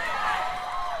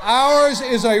 Ours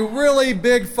is a really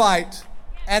big fight,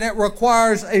 and it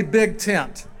requires a big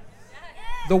tent.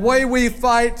 The way we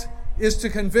fight is to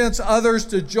convince others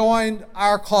to join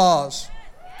our cause,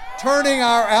 turning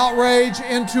our outrage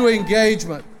into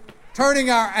engagement, turning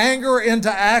our anger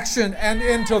into action and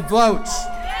into votes.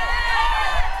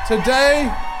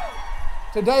 Today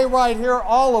right here,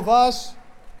 all of us,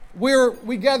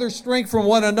 we gather strength from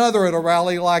one another at a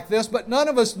rally like this, but none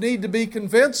of us need to be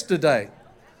convinced today.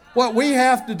 What we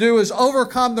have to do is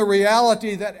overcome the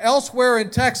reality that elsewhere in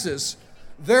Texas,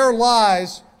 their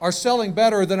lies are selling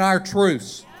better than our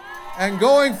truths. And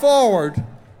going forward,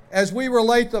 as we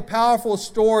relate the powerful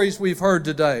stories we've heard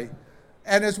today,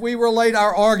 and as we relate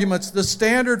our arguments, the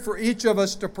standard for each of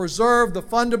us to preserve the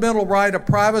fundamental right of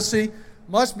privacy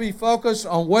must be focused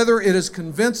on whether it is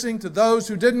convincing to those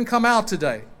who didn't come out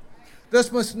today.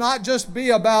 This must not just be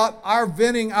about our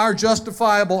venting our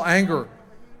justifiable anger.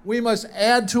 we must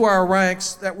add to our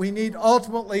ranks that we need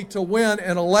ultimately to win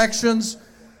in elections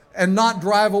and not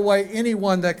drive away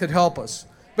anyone that could help us.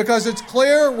 Because it's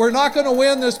clear we're not going to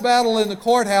win this battle in the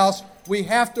courthouse. We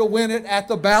have to win it at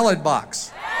the ballot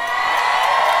box.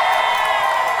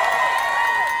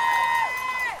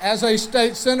 As a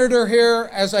state senator here,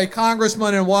 as a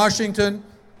congressman in Washington,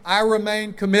 I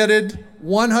remain committed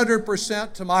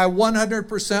 100% to my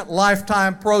 100%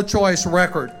 lifetime pro-choice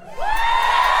record.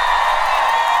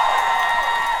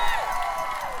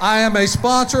 I am a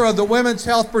sponsor of the Women's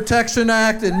Health Protection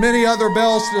Act and many other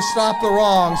bills to stop the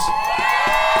wrongs.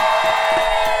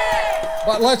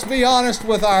 But let's be honest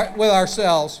with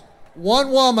ourselves.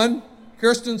 One woman,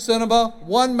 Kyrsten Sinema,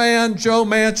 one man, Joe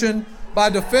Manchin,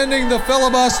 by defending the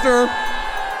filibuster,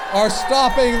 are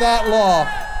stopping that law.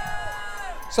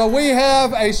 So we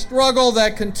have a struggle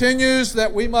that continues,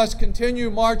 that we must continue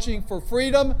marching for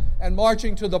freedom and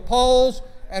marching to the polls.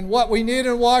 And what we need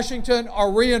in Washington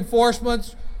are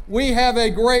reinforcements. We have a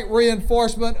great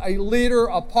reinforcement, a leader,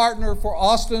 a partner for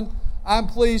Austin. I'm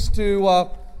pleased to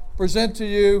present to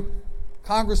you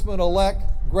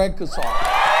Congressman-elect Greg Casale.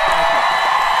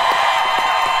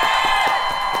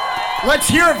 Let's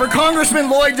hear it for Congressman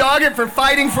Lloyd Doggett for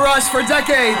fighting for us for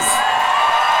decades.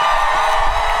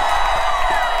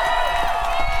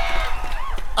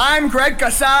 I'm Greg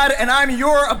Casale, and I'm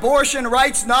your abortion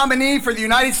rights nominee for the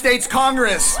United States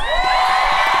Congress.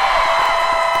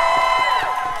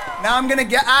 Now I'm gonna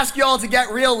ask y'all to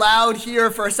get real loud here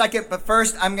for a second, but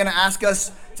first I'm gonna ask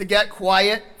us to get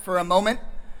quiet for a moment,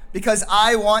 because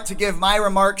I want to give my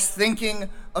remarks thinking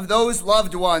of those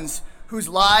loved ones whose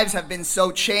lives have been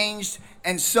so changed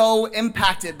and so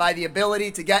impacted by the ability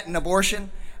to get an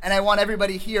abortion. And I want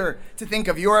everybody here to think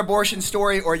of your abortion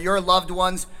story or your loved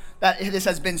ones that this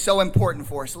has been so important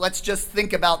for. So let's just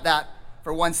think about that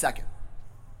for 1 second.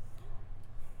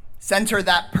 Center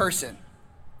that person.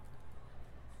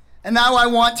 And now I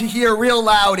want to hear real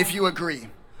loud if you agree.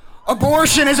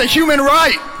 Abortion is a human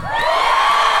right.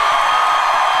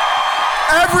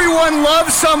 Everyone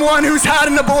loves someone who's had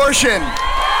an abortion.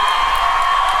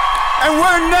 And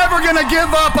we're never gonna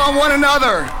give up on one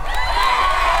another.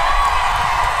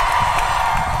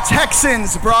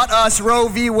 Texans brought us Roe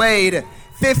v. Wade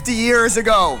 50 years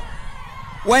ago.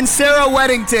 When Sarah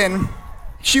Weddington,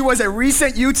 she was a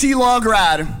recent UT Law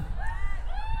grad,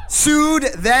 sued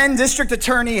then District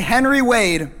Attorney Henry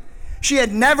Wade. She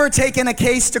had never taken a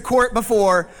case to court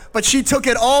before, but she took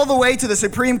it all the way to the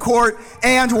Supreme Court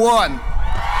and won.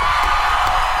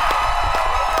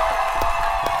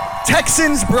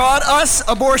 Texans brought us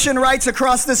abortion rights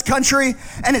across this country,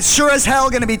 and it's sure as hell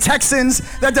gonna be Texans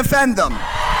that defend them.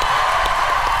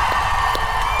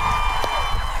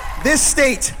 This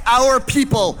state, our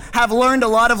people, have learned a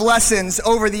lot of lessons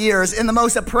over the years. In the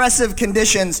most oppressive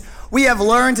conditions, we have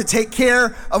learned to take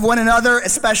care of one another,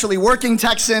 especially working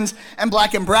Texans and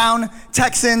black and brown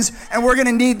Texans, and we're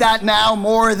gonna need that now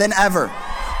more than ever.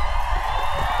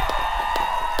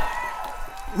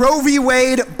 Roe v.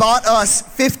 Wade bought us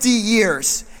 50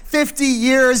 years. 50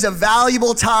 years of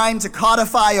valuable time to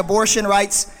codify abortion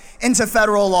rights into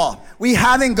federal law. We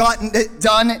haven't gotten it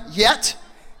done yet,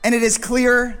 and it is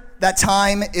clear that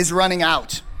time is running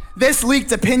out. This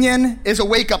leaked opinion is a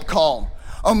wake-up call,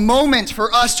 a moment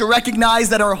for us to recognize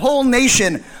that our whole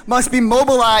nation must be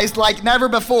mobilized like never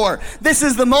before. This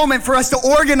is the moment for us to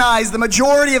organize the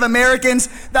majority of Americans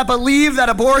that believe that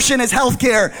abortion is health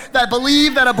care, that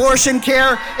believe that abortion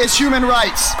care is human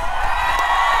rights.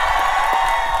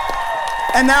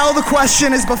 And now the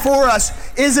question is before us,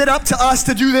 is it up to us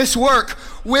to do this work?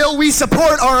 Will we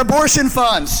support our abortion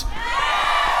funds?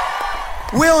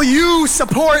 Will you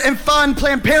support and fund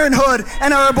Planned Parenthood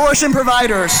and our abortion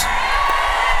providers?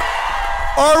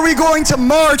 Are we going to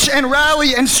march and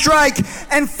rally and strike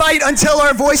and fight until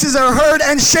our voices are heard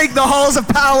and shake the halls of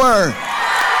power?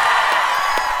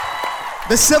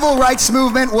 The civil rights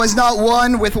movement was not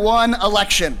won with one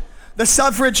election. The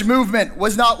suffrage movement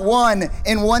was not won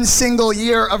in one single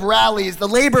year of rallies. The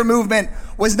labor movement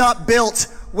was not built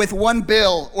with one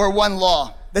bill or one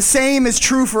law. The same is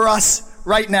true for us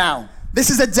right now. This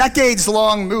is a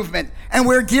decades-long movement, and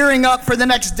we're gearing up for the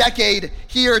next decade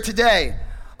here today.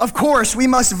 Of course, we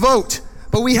must vote,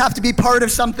 but we have to be part of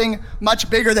something much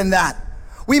bigger than that.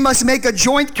 We must make a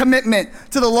joint commitment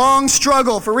to the long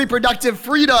struggle for reproductive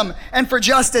freedom and for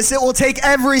justice. It will take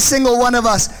every single one of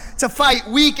us to fight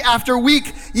week after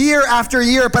week, year after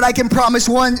year, but I can promise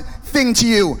one thing to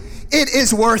you: it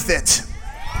is worth it.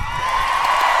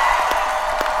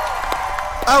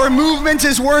 Our movement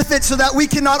is worth it so that we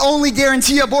can not only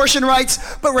guarantee abortion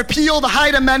rights, but repeal the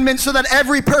Hyde Amendment so that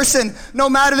every person, no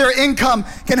matter their income,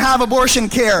 can have abortion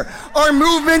care. Our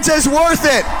movement is worth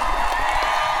it.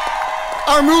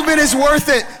 Our movement is worth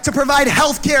it to provide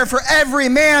health care for every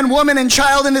man, woman, and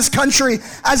child in this country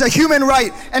as a human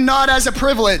right and not as a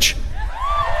privilege.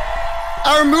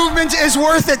 Our movement is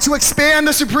worth it to expand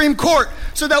the Supreme Court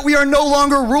so that we are no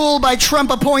longer ruled by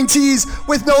Trump appointees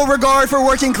with no regard for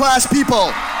working class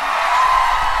people.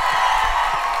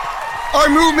 Our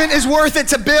movement is worth it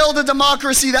to build a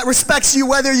democracy that respects you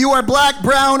whether you are black,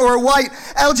 brown, or white,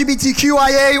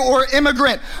 LGBTQIA, or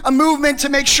immigrant. A movement to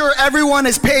make sure everyone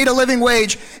is paid a living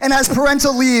wage and has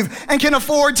parental leave and can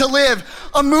afford to live.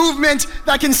 A movement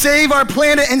that can save our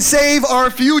planet and save our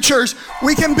futures.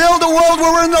 We can build a world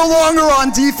where we're no longer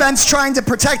on defense trying to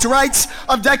protect rights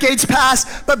of decades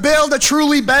past, but build a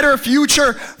truly better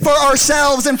future for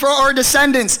ourselves and for our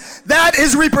descendants. That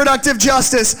is reproductive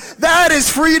justice. That is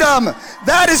freedom.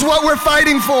 That is what we're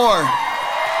fighting for.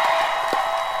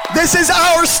 This is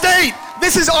our state.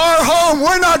 This is our home.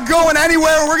 We're not going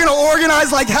anywhere. We're going to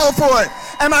organize like hell for it.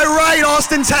 Am I right,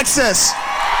 Austin, Texas?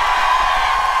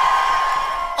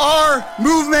 Our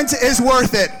movement is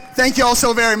worth it. Thank you all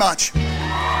so very much.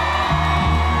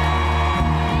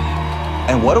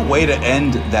 And what a way to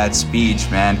end that speech,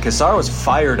 man. Kassar was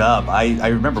fired up. I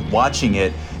remember watching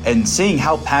it and seeing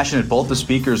how passionate both the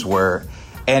speakers were.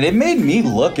 And it made me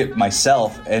look at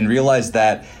myself and realize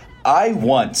that I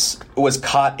once was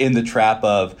caught in the trap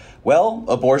of, well,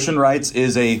 abortion rights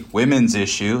is a women's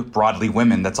issue, broadly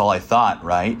women, that's all I thought,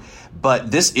 right?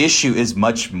 But this issue is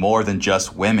much more than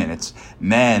just women. It's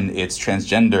men, it's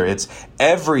transgender, it's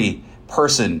every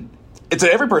person. It's an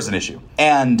every person issue.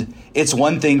 And it's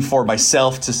one thing for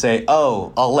myself to say,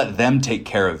 oh, I'll let them take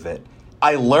care of it.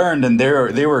 I learned, and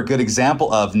they were a good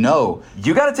example of, no,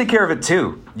 you got to take care of it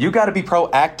too. You got to be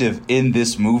proactive in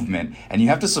this movement, and you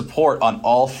have to support on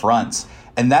all fronts.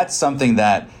 And that's something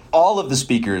that all of the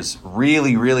speakers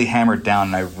really, really hammered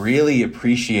down, and I really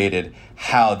appreciated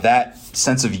how that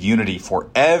sense of unity for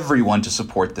everyone to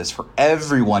support this, for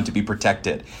everyone to be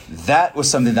protected, that was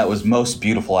something that was most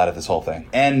beautiful out of this whole thing.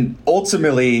 And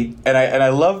ultimately, and I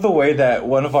love the way that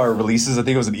one of our releases, I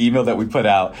think it was an email that we put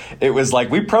out, it was like,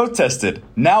 we protested,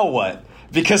 now what?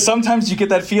 Because sometimes you get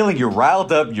that feeling, you're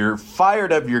riled up, you're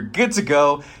fired up, you're good to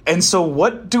go. And so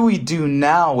what do we do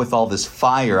now with all this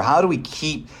fire? How do we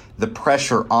keep the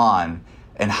pressure on?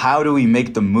 And how do we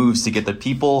make the moves to get the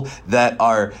people that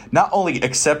are not only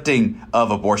accepting of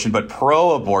abortion, but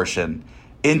pro-abortion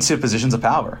into positions of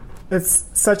power? It's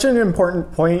such an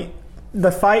important point.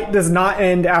 The fight does not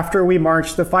end after we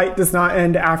march. The fight does not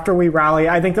end after we rally.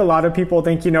 I think a lot of people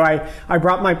think, I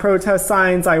brought my protest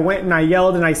signs, I went and I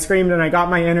yelled and I screamed and I got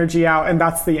my energy out, and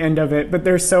that's the end of it. But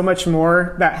there's so much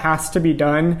more that has to be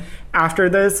done after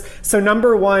this. So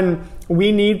number one,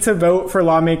 we need to vote for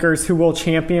lawmakers who will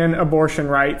champion abortion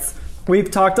rights. We've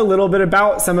talked a little bit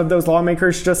about some of those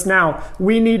lawmakers just now.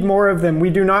 We need more of them. We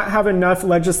do not have enough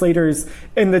legislators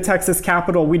in the Texas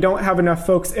Capitol. We don't have enough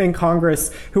folks in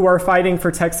Congress who are fighting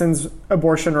for Texans'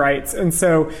 abortion rights. And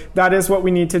so that is what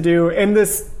we need to do in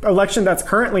this election that's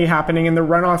currently happening, in the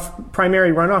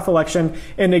primary runoff election,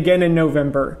 and again in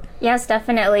November. Yes,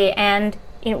 definitely. And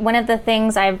one of the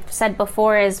things I've said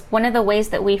before is one of the ways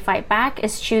that we fight back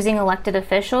is choosing elected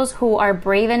officials who are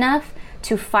brave enough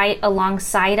to fight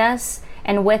alongside us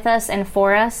and with us and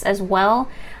for us as well.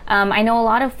 I know a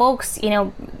lot of folks,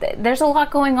 there's a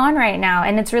lot going on right now,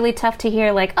 and it's really tough to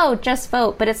hear like, oh, just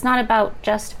vote. But it's not about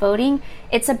just voting.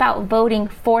 It's about voting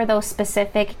for those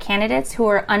specific candidates who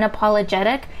are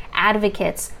unapologetic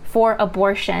advocates for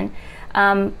abortion.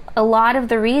 A lot of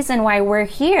the reason why we're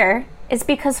here is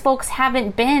because folks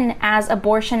haven't been as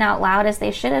abortion out loud as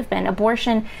they should have been.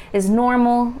 Abortion is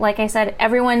normal. Like I said,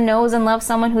 everyone knows and loves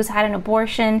someone who's had an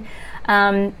abortion.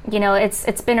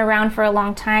 It's been around for a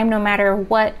long time. No matter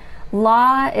what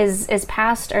law is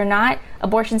passed or not,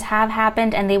 abortions have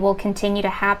happened and they will continue to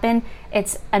happen.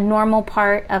 It's a normal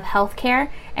part of healthcare,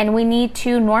 and we need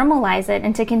to normalize it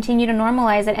and to continue to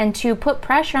normalize it and to put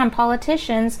pressure on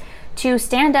politicians to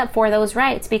stand up for those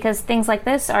rights, because things like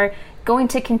this are going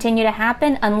to continue to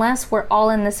happen unless we're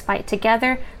all in this fight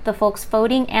together, the folks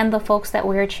voting and the folks that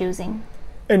we're choosing.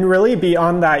 And really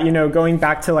beyond that, going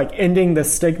back to like ending the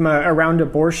stigma around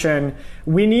abortion,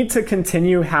 we need to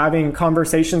continue having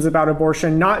conversations about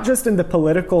abortion, not just in the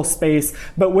political space,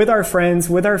 but with our friends,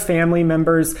 with our family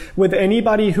members, with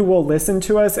anybody who will listen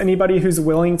to us, anybody who's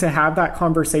willing to have that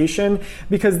conversation,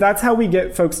 because that's how we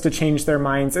get folks to change their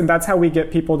minds. And that's how we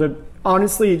get people to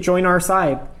honestly join our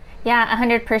side. Yeah,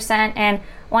 100%. And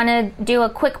want to do a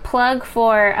quick plug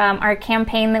for our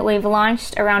campaign that we've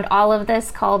launched around all of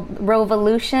this called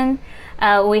Rovolution.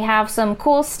 We have some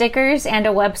cool stickers and a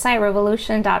website,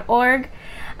 rovolution.org.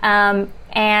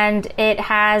 And it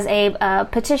has a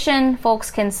petition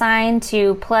folks can sign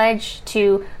to pledge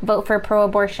to vote for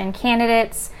pro-abortion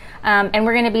candidates. And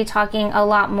we're going to be talking a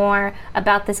lot more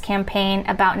about this campaign,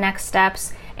 about next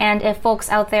steps. And if folks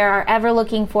out there are ever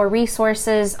looking for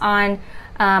resources on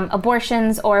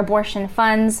abortions or abortion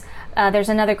funds, there's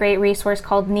another great resource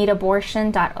called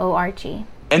needabortion.org.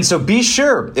 And so be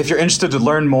sure, if you're interested to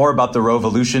learn more about the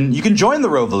Rovolution, you can join the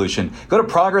Rovolution. Go to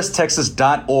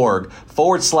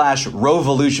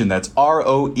progresstexas.org/Rovolution. That's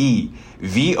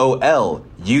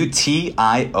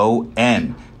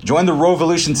ROEVOLUTION. Join the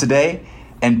Rovolution today,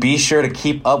 and be sure to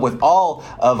keep up with all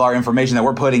of our information that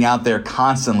we're putting out there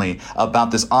constantly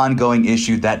about this ongoing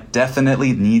issue that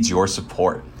definitely needs your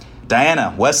support.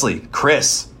 Diana, Wesley,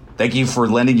 Chris, thank you for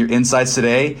lending your insights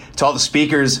today. To all the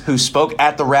speakers who spoke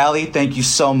at the rally, thank you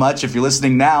so much if you're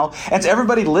listening now. And to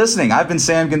everybody listening, I've been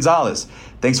Sam Gonzalez.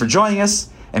 Thanks for joining us.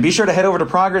 And be sure to head over to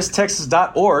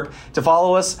progresstexas.org to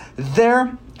follow us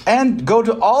there. And go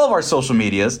to all of our social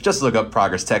medias. Just look up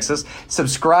Progress Texas.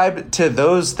 Subscribe to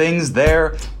those things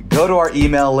there. Go to our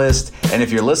email list. And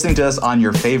if you're listening to us on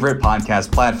your favorite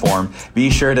podcast platform,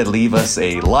 be sure to leave us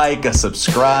a like, a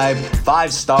subscribe,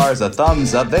 5 stars, a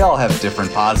thumbs up. They all have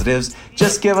different positives.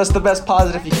 Just give us the best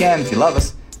positive you can if you love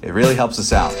us. It really helps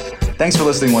us out. Thanks for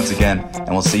listening once again, and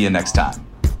we'll see you next time.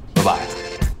 Bye-bye.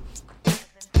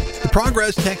 The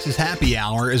Progress Texas Happy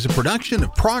Hour is a production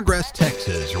of Progress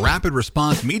Texas, a rapid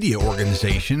response media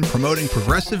organization promoting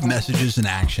progressive messages and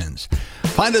actions.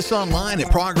 Find us online at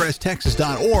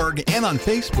progresstexas.org and on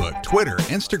Facebook, Twitter,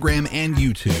 Instagram, and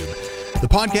YouTube. The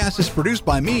podcast is produced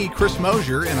by me, Chris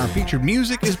Mosier, and our featured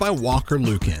music is by Walker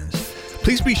Lukens.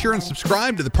 Please be sure and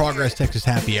subscribe to the Progress Texas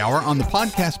Happy Hour on the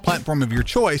podcast platform of your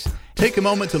choice. Take a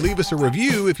moment to leave us a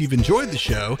review if you've enjoyed the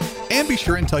show, and be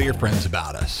sure and tell your friends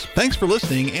about us. Thanks for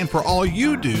listening and for all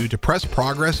you do to press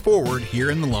progress forward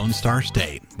here in the Lone Star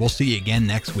State. We'll see you again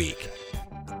next week.